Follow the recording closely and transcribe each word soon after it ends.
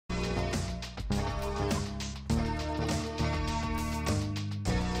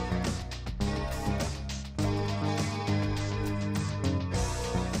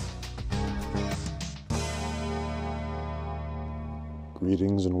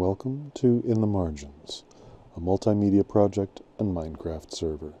Greetings and welcome to In the Margins, a multimedia project and Minecraft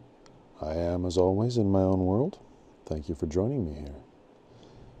server. I am, as always, in my own world. Thank you for joining me here.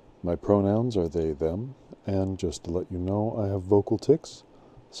 My pronouns are they, them, and just to let you know, I have vocal tics,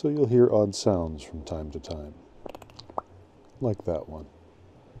 so you'll hear odd sounds from time to time. Like that one.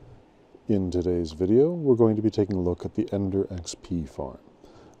 In today's video, we're going to be taking a look at the Ender XP farm.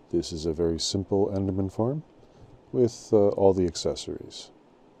 This is a very simple Enderman farm with all the accessories.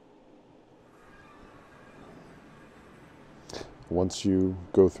 Once you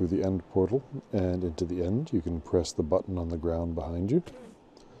go through the end portal and into the end, you can press the button on the ground behind you.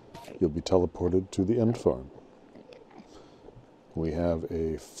 You'll be teleported to the end farm. We have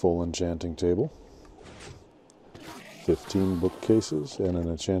a full enchanting table, 15 bookcases, and an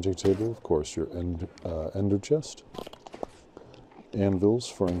enchanting table, of course, your ender chest, anvils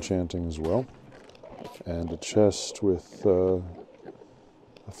for enchanting as well, and a chest with a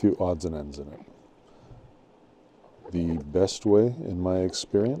few odds and ends in it. The best way, in my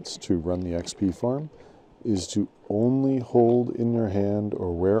experience, to run the XP farm is to only hold in your hand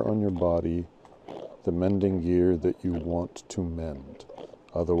or wear on your body the mending gear that you want to mend.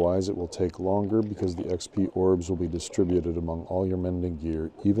 Otherwise, it will take longer because the XP orbs will be distributed among all your mending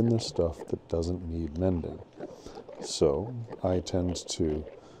gear, even the stuff that doesn't need mending. So, I tend to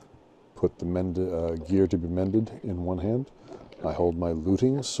put the gear to be mended in one hand. I hold my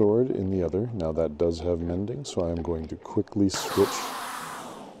looting sword in the other. Now that does have mending, so I am going to quickly switch.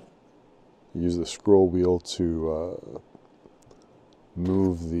 Use the scroll wheel to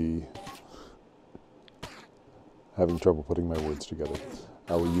move the... Having trouble putting my words together.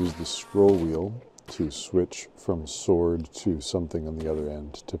 I will use the scroll wheel to switch from sword to something on the other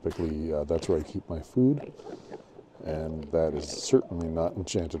end. Typically, that's where I keep my food. And that is certainly not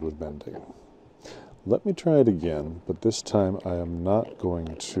enchanted with mending. Let me try it again, but this time I am not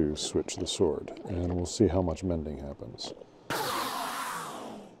going to switch the sword, and we'll see how much mending happens.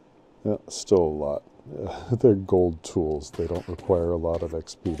 Yeah, still a lot. They're gold tools. They don't require a lot of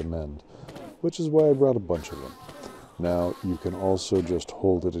XP to mend, which is why I brought a bunch of them. Now, you can also just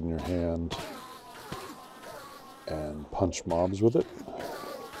hold it in your hand and punch mobs with it.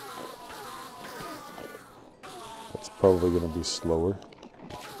 Probably going to be slower,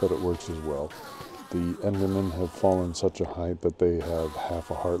 but it works as well. The Endermen have fallen such a height that they have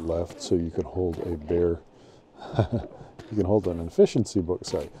half a heart left, so you can hold a bear. You can hold an efficiency book,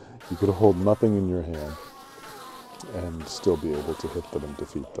 sorry. You could hold nothing in your hand and still be able to hit them and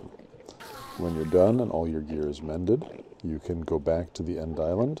defeat them. When you're done and all your gear is mended, you can go back to the end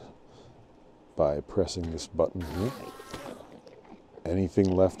island by pressing this button here.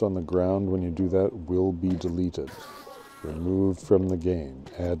 Anything left on the ground when you do that will be deleted. Removed from the game.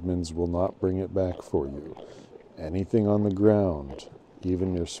 Admins will not bring it back for you. Anything on the ground,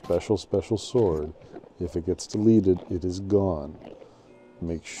 even your special sword, if it gets deleted, it is gone.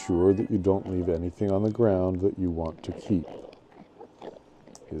 Make sure that you don't leave anything on the ground that you want to keep.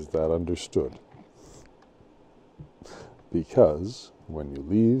 Is that understood? Because when you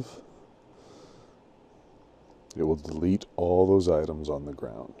leave, it will delete all those items on the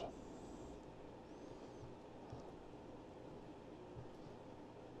ground.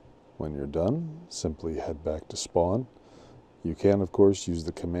 When you're done, simply head back to spawn. You can, of course, use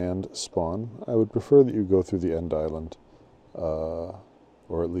the command spawn. I would prefer that you go through the end island, or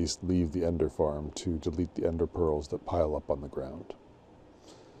at least leave the ender farm to delete the ender pearls that pile up on the ground.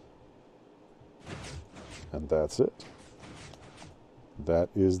 And that's it. That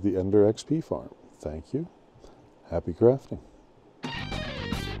is the Ender XP farm. Thank you. Happy crafting.